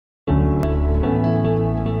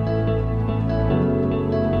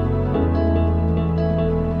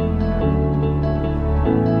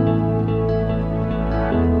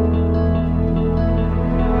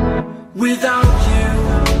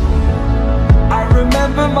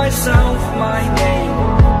remember myself, my name.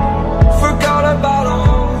 Forgot about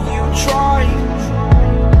all you tried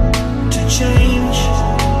to change.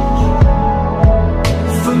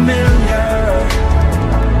 Familiar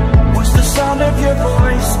was the sound of your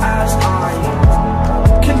voice as I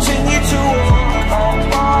continue to walk on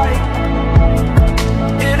by.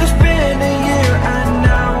 It has been a year and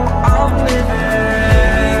now I'm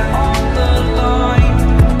living on the line.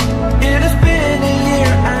 It has been a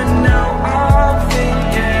year and now I'm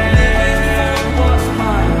thinking what's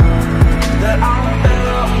mine, that I'm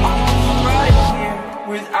better off right here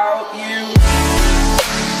without you.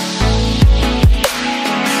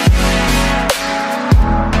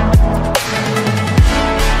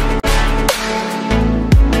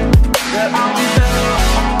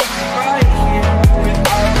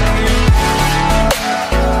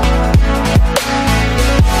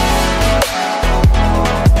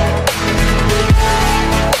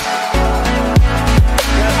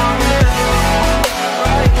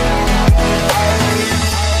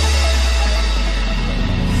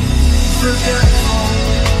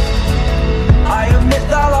 I admit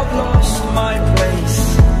that I've lost my place.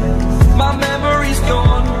 My memory's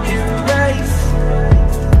gone erased.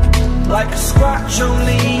 Like a scratch,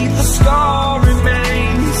 only the scar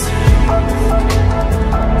remains.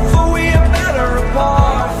 For we are better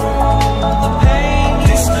apart from all the pain.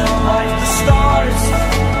 Distant like the stars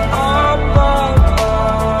above.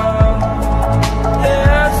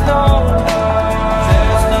 There's no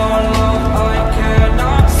love I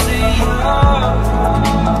cannot see.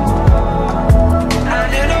 And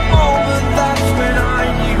in a moment that's when I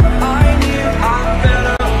knew I'm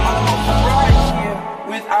better off right here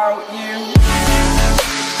without you.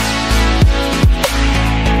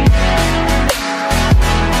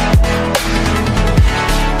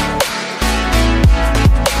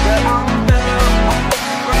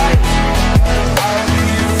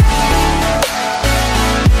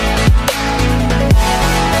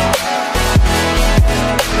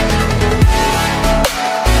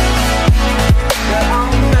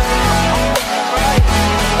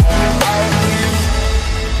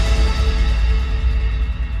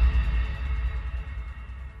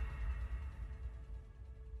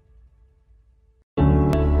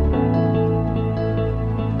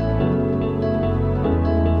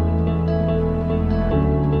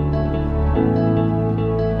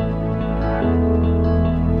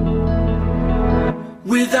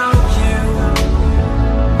 Without you,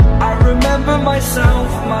 I remember myself,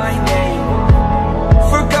 my name.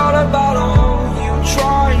 Forgot about all you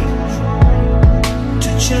tried to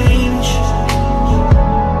change.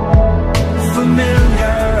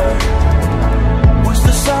 Familiar was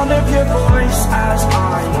the sound of your voice as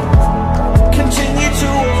I continue to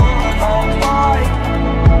walk on by.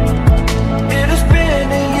 It has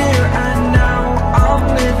been a year and now I'm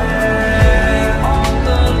living on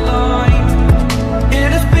the line. It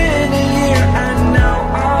has been a year and now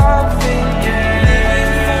I'm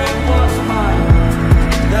thinking what's mine,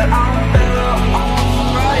 that I'm better off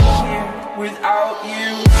right here without you.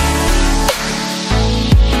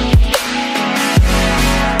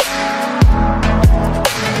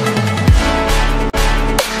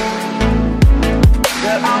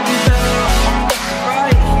 That I'm better off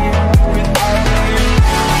right here without you.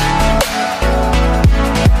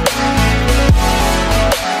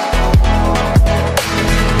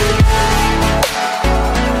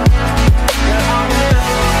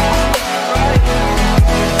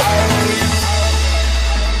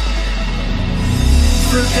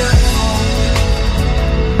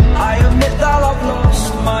 I admit that I've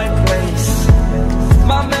lost my place.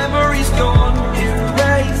 My memory's gone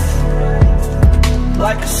erased.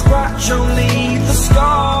 Like a scratch, only the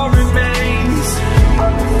scar